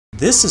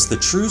This is the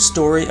true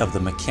story of the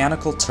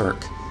Mechanical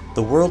Turk,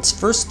 the world's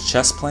first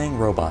chess-playing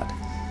robot.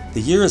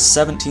 The year is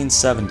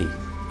 1770.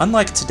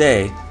 Unlike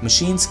today,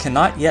 machines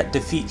cannot yet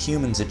defeat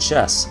humans at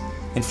chess.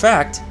 In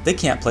fact, they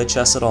can't play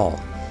chess at all.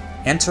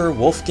 Enter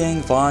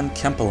Wolfgang von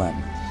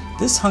Kempelen.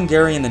 This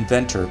Hungarian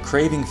inventor,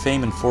 craving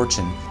fame and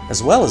fortune,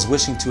 as well as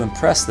wishing to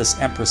impress this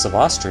Empress of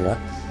Austria,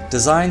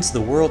 designs the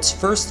world's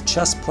first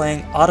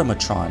chess-playing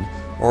automatron,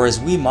 or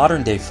as we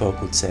modern-day folk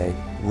would say,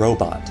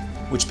 robot,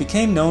 which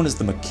became known as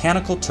the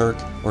Mechanical Turk,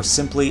 or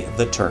simply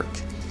the Turk.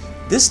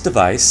 This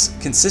device,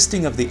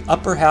 consisting of the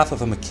upper half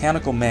of a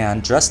mechanical man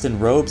dressed in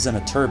robes and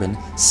a turban,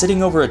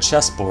 sitting over a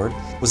chessboard,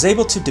 was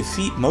able to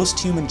defeat most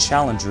human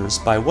challengers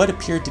by what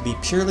appeared to be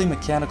purely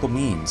mechanical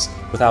means,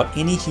 without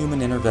any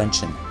human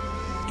intervention.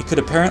 It could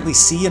apparently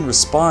see and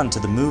respond to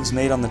the moves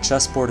made on the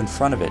chessboard in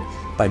front of it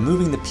by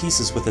moving the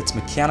pieces with its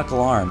mechanical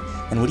arm,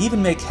 and would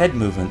even make head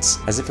movements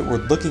as if it were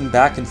looking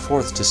back and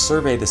forth to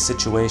survey the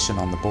situation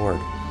on the board.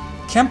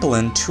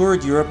 Kempelen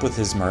toured Europe with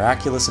his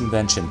miraculous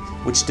invention,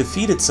 which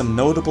defeated some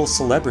notable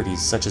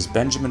celebrities such as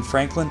Benjamin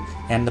Franklin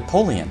and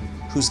Napoleon,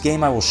 whose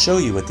game I will show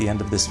you at the end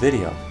of this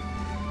video.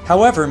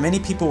 However, many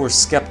people were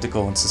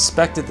skeptical and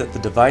suspected that the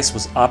device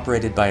was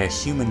operated by a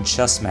human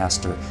chess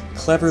master,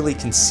 cleverly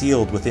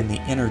concealed within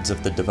the innards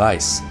of the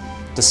device,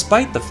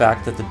 despite the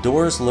fact that the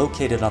doors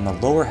located on the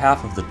lower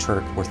half of the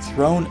Turk were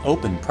thrown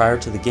open prior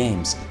to the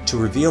games to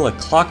reveal a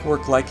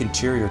clockwork-like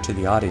interior to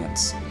the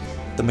audience.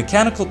 The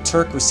Mechanical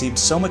Turk received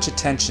so much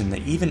attention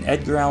that even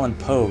Edgar Allan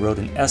Poe wrote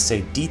an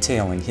essay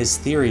detailing his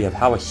theory of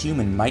how a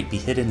human might be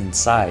hidden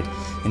inside,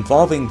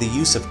 involving the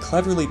use of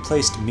cleverly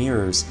placed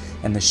mirrors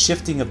and the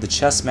shifting of the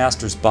chess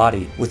master's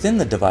body within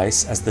the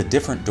device as the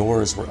different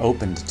doors were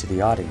opened to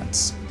the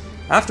audience.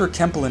 After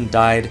Kempelen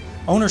died,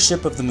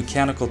 ownership of the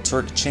Mechanical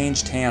Turk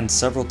changed hands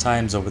several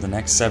times over the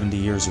next 70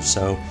 years or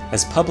so,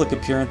 as public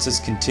appearances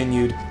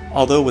continued,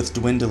 although with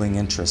dwindling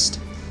interest.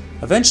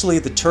 Eventually,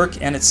 the Turk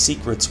and its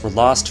secrets were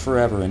lost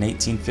forever in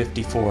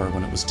 1854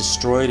 when it was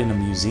destroyed in a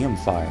museum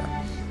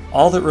fire.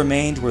 All that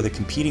remained were the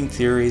competing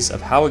theories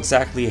of how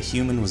exactly a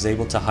human was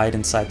able to hide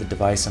inside the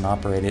device and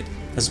operate it,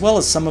 as well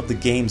as some of the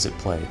games it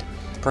played.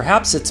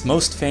 Perhaps its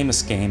most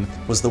famous game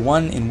was the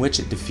one in which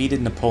it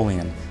defeated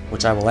Napoleon,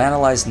 which I will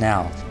analyze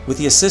now, with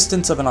the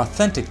assistance of an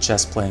authentic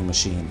chess-playing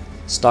machine,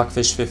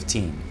 Stockfish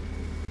 15.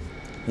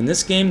 In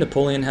this game,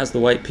 Napoleon has the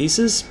white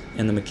pieces,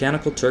 and the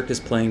Mechanical Turk is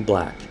playing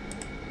black.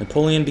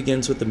 Napoleon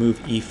begins with the move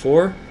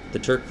e4, the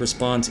Turk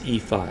responds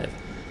e5.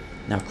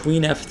 Now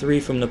queen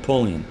f3 from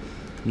Napoleon.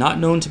 Not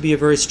known to be a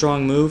very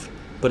strong move,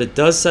 but it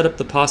does set up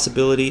the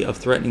possibility of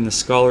threatening the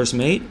scholar's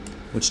mate,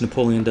 which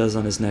Napoleon does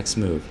on his next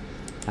move.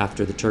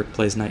 After the Turk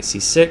plays knight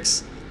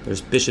c6,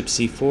 there's bishop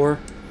c4,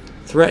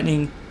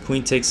 threatening,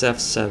 queen takes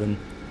f7,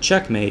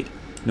 checkmate,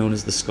 known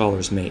as the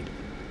scholar's mate.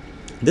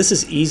 This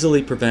is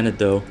easily prevented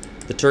though.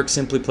 The Turk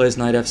simply plays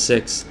knight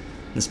f6,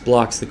 and this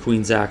blocks the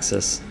queen's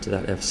access to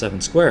that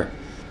f7 square.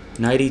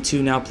 Knight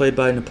e2 now played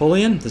by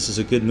Napoleon. This is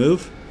a good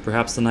move.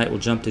 Perhaps the knight will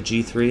jump to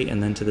g3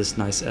 and then to this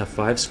nice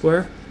f5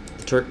 square.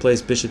 The Turk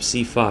plays bishop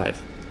c5.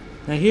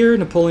 Now here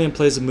Napoleon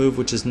plays a move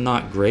which is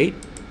not great.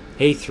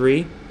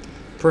 a3.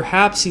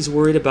 Perhaps he's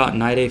worried about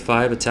knight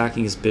a5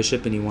 attacking his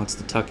bishop and he wants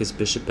to tuck his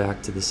bishop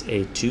back to this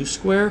a2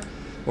 square.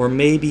 Or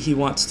maybe he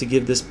wants to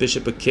give this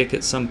bishop a kick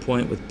at some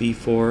point with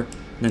b4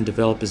 and then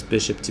develop his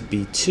bishop to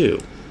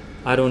b2.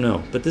 I don't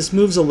know, but this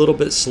move's a little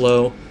bit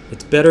slow.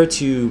 It's better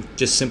to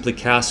just simply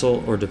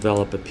castle or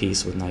develop a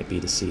piece with knight b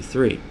to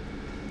c3.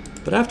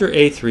 But after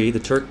a3, the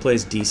Turk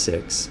plays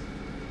d6,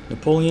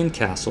 Napoleon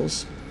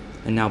castles,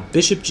 and now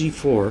bishop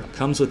g4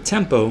 comes with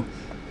tempo,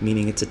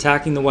 meaning it's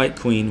attacking the white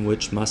queen,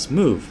 which must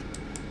move.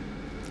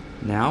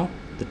 Now,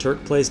 the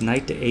Turk plays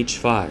knight to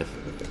h5,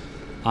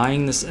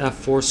 eyeing this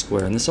f4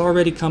 square, and this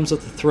already comes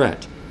with a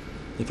threat.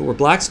 If it were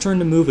black's turn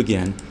to move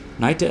again,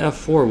 knight to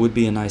f4 would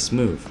be a nice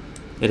move.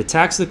 It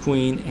attacks the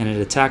queen, and it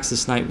attacks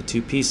this knight with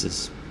two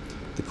pieces.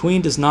 The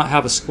queen does not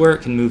have a square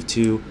it can move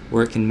to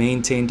where it can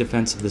maintain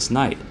defense of this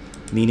knight,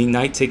 meaning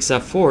knight takes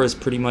f4 is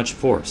pretty much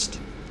forced.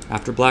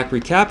 After black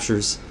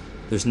recaptures,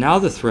 there's now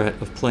the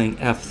threat of playing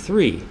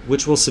f3,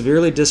 which will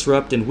severely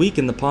disrupt and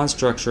weaken the pawn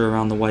structure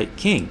around the white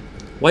king.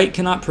 White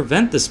cannot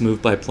prevent this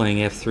move by playing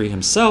f3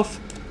 himself,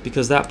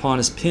 because that pawn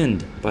is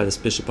pinned by this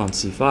bishop on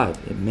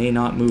c5. It may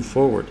not move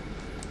forward.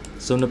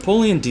 So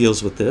Napoleon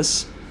deals with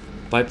this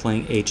by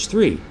playing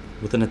h3,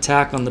 with an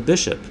attack on the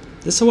bishop.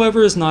 This,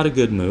 however, is not a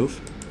good move.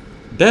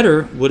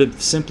 Better would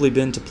have simply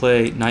been to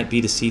play knight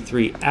b to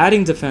c3,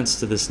 adding defense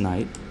to this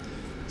knight,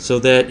 so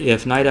that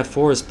if knight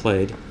f4 is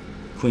played,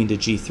 queen to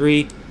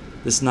g3,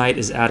 this knight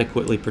is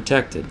adequately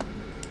protected.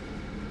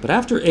 But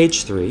after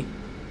h3,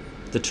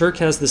 the Turk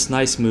has this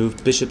nice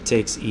move, bishop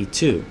takes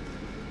e2,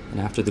 and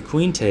after the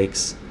queen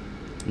takes,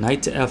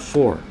 knight to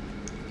f4.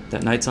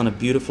 That knight's on a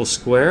beautiful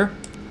square,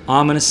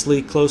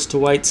 ominously close to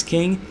white's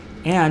king,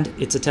 and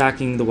it's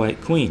attacking the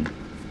white queen.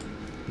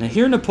 Now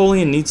here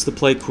Napoleon needs to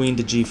play queen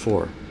to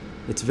g4.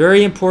 It's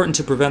very important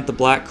to prevent the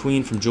black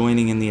queen from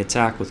joining in the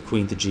attack with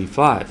queen to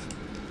g5.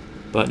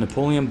 But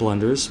Napoleon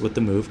blunders with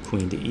the move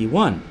queen to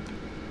e1.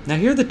 Now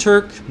here the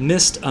Turk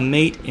missed a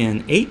mate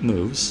in 8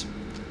 moves.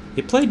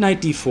 It played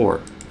knight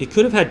d4. It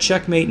could have had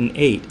checkmate in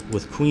 8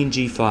 with queen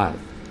g5.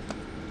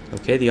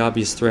 Okay, the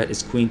obvious threat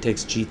is queen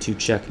takes g2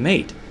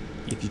 checkmate.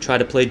 If you try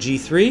to play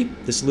g3,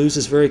 this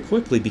loses very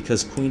quickly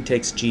because queen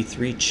takes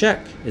g3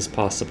 check is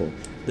possible.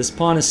 This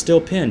pawn is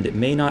still pinned. It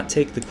may not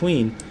take the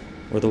queen,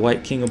 or the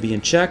white king will be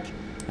in check.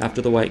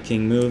 After the white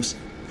king moves,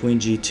 queen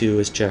g2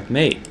 is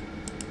checkmate.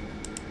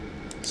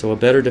 So a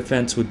better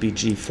defense would be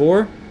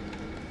g4,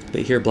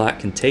 but here black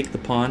can take the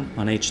pawn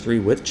on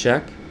h3 with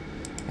check.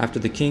 After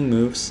the king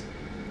moves,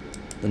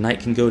 the knight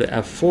can go to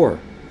f4,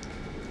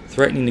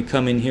 threatening to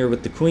come in here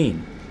with the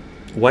queen.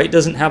 White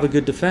doesn't have a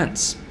good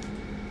defense.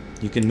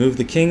 You can move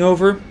the king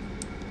over,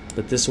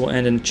 but this will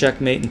end in a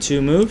checkmate in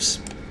 2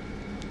 moves.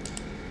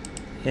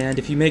 And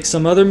if you make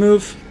some other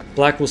move,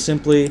 black will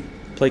simply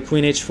play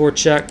queen h4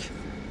 check.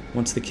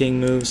 Once the king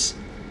moves,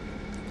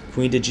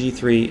 queen to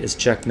g3 is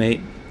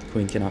checkmate.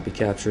 Queen cannot be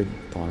captured.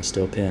 Pawn is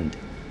still pinned.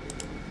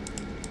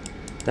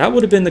 That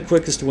would have been the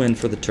quickest win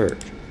for the Turk.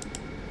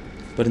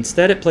 But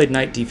instead it played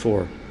knight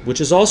d4, which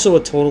is also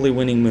a totally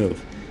winning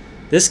move.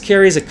 This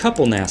carries a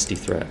couple nasty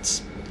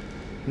threats.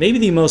 Maybe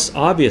the most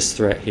obvious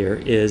threat here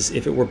is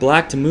if it were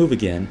black to move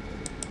again,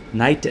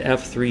 knight to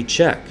f3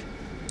 check,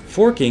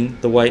 forking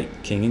the white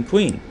king and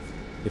queen.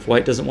 If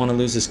white doesn't want to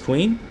lose his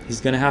queen,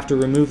 he's going to have to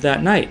remove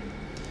that knight.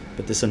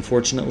 But this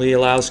unfortunately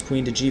allows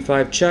queen to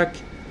g5 check.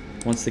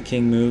 Once the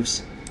king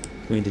moves,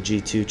 queen to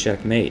g2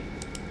 checkmate.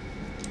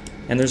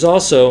 And there's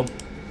also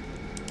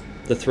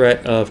the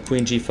threat of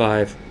queen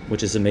g5,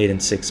 which is a mate in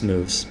 6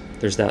 moves.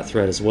 There's that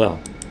threat as well.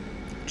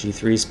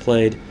 g3 is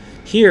played.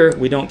 Here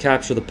we don't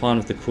capture the pawn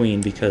with the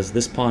queen because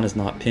this pawn is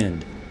not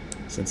pinned,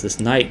 since this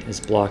knight is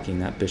blocking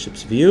that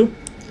bishop's view.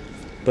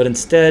 But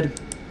instead,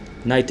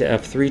 knight to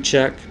f3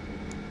 check,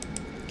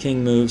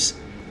 king moves,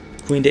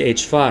 queen to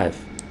h5,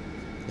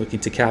 looking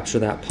to capture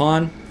that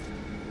pawn.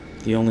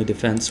 The only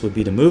defense would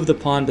be to move the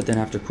pawn, but then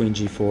after queen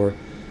g4,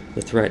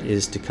 the threat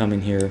is to come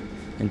in here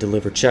and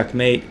deliver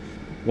checkmate.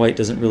 White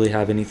doesn't really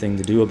have anything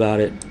to do about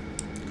it.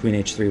 Queen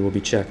h3 will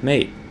be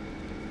checkmate.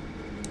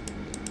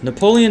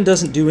 Napoleon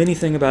doesn't do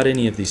anything about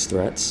any of these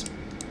threats.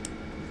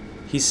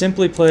 He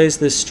simply plays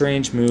this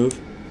strange move,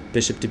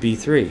 bishop to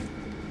b3.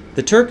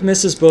 The Turk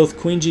misses both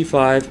queen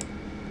g5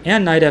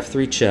 and knight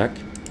f3 check,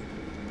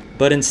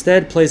 but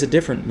instead plays a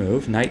different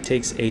move, knight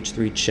takes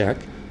h3 check,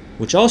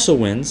 which also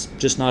wins,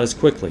 just not as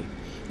quickly.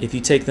 If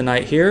you take the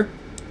knight here,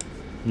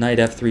 knight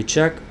f3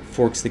 check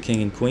forks the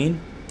king and queen.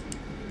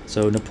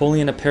 So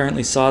Napoleon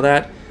apparently saw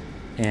that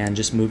and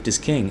just moved his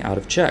king out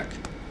of check.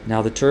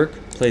 Now the Turk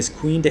plays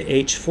queen to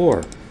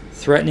h4,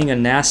 threatening a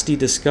nasty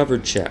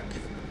discovered check.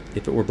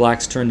 If it were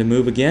black's turn to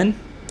move again,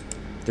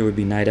 there would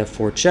be knight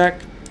f4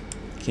 check,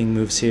 king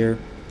moves here,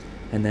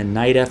 and then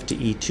knight f to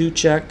e2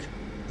 check.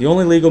 The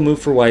only legal move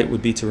for white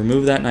would be to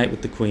remove that knight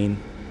with the queen,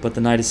 but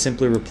the knight is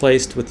simply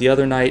replaced with the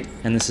other knight,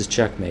 and this is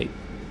checkmate.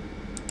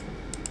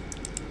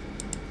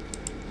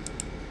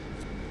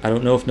 I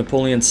don't know if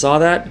Napoleon saw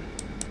that,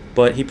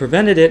 but he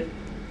prevented it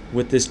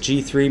with this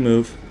g3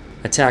 move,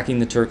 attacking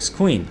the Turk's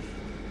queen.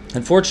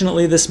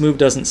 Unfortunately, this move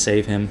doesn't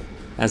save him,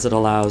 as it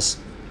allows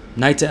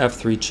knight to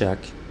f3 check,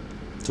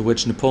 to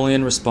which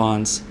Napoleon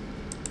responds,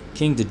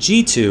 king to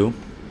g2.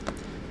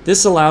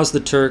 This allows the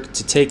Turk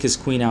to take his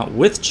queen out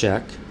with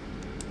check,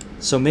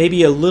 so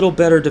maybe a little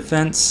better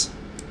defense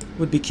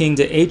would be king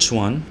to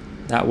h1.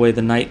 That way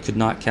the knight could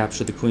not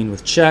capture the queen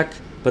with check,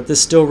 but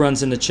this still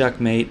runs into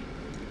checkmate.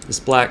 This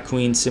black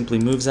queen simply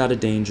moves out of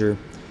danger.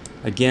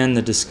 Again,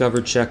 the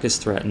discovered check is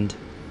threatened.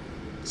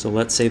 So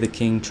let's say the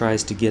king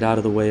tries to get out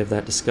of the way of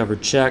that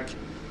discovered check.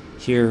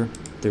 Here,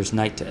 there's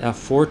knight to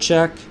f4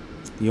 check.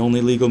 The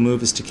only legal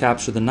move is to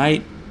capture the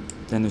knight.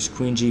 Then there's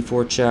queen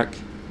g4 check,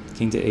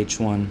 king to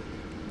h1,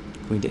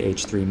 queen to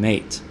h3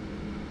 mate.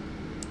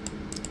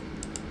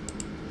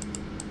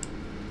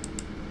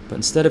 But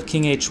instead of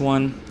king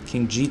h1,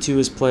 king g2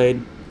 is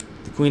played.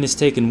 The queen is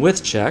taken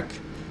with check.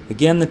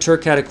 Again, the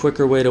Turk had a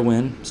quicker way to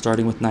win,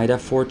 starting with knight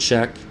f4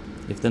 check.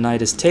 If the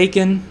knight is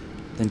taken,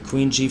 then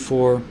queen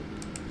g4,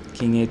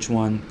 king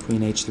h1,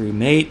 queen h3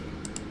 mate,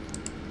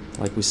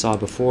 like we saw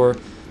before.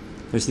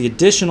 There's the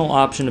additional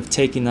option of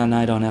taking the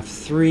knight on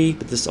f3,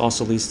 but this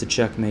also leads to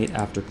checkmate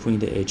after queen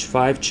to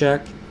h5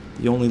 check.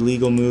 The only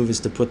legal move is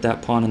to put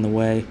that pawn in the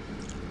way,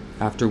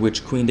 after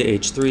which queen to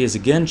h3 is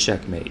again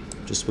checkmate,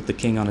 just with the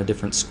king on a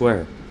different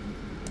square.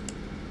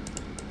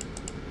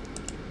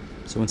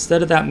 So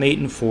instead of that mate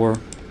in 4,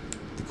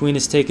 the queen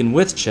is taken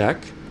with check.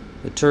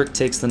 The Turk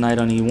takes the knight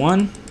on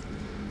e1,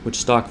 which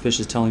Stockfish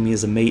is telling me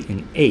is a mate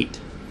in 8.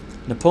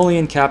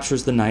 Napoleon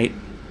captures the knight,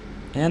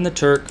 and the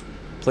Turk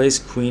plays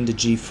queen to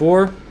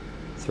g4,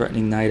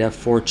 threatening knight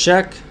f4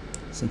 check.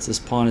 Since this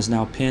pawn is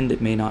now pinned,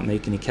 it may not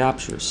make any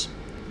captures.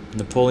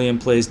 Napoleon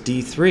plays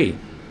d3,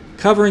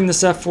 covering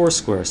this f4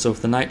 square, so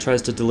if the knight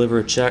tries to deliver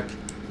a check,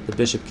 the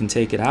bishop can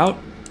take it out.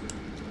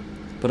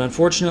 But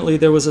unfortunately,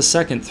 there was a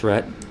second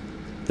threat.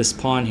 This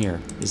pawn here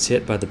is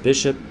hit by the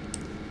bishop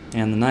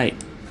and the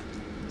knight.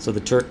 So the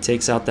Turk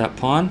takes out that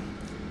pawn,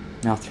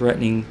 now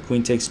threatening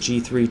queen takes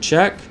g3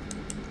 check.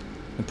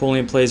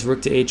 Napoleon plays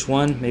rook to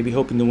h1, maybe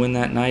hoping to win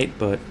that knight,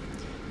 but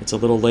it's a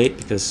little late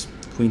because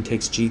queen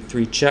takes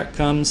g3 check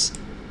comes.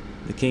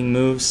 The king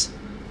moves.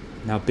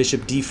 Now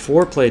bishop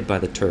d4 played by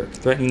the Turk,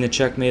 threatening the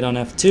checkmate on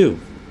f2.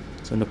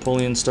 So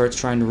Napoleon starts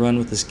trying to run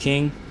with his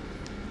king.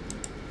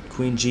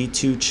 Queen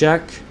g2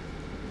 check.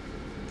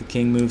 The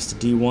king moves to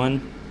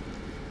d1.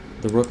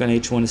 The rook on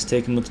h1 is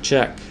taken with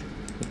check.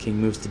 The king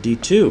moves to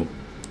d2.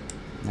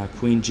 Now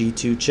queen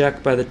g2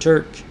 check by the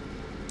Turk.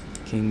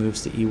 King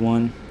moves to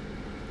e1.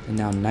 And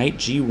now knight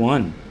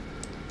g1,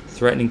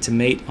 threatening to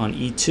mate on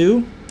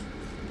e2.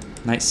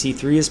 Knight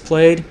c3 is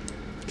played,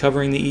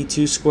 covering the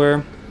e2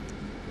 square.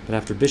 But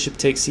after bishop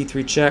takes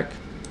c3 check,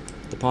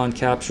 the pawn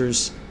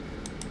captures.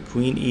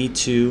 Queen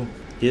e2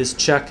 is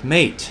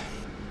checkmate.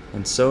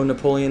 And so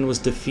Napoleon was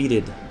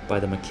defeated by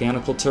the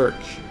Mechanical Turk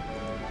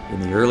in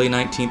the early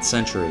 19th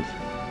century.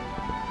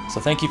 So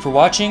thank you for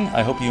watching.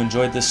 I hope you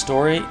enjoyed this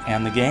story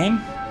and the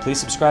game. Please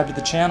subscribe to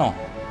the channel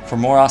for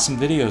more awesome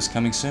videos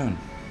coming soon.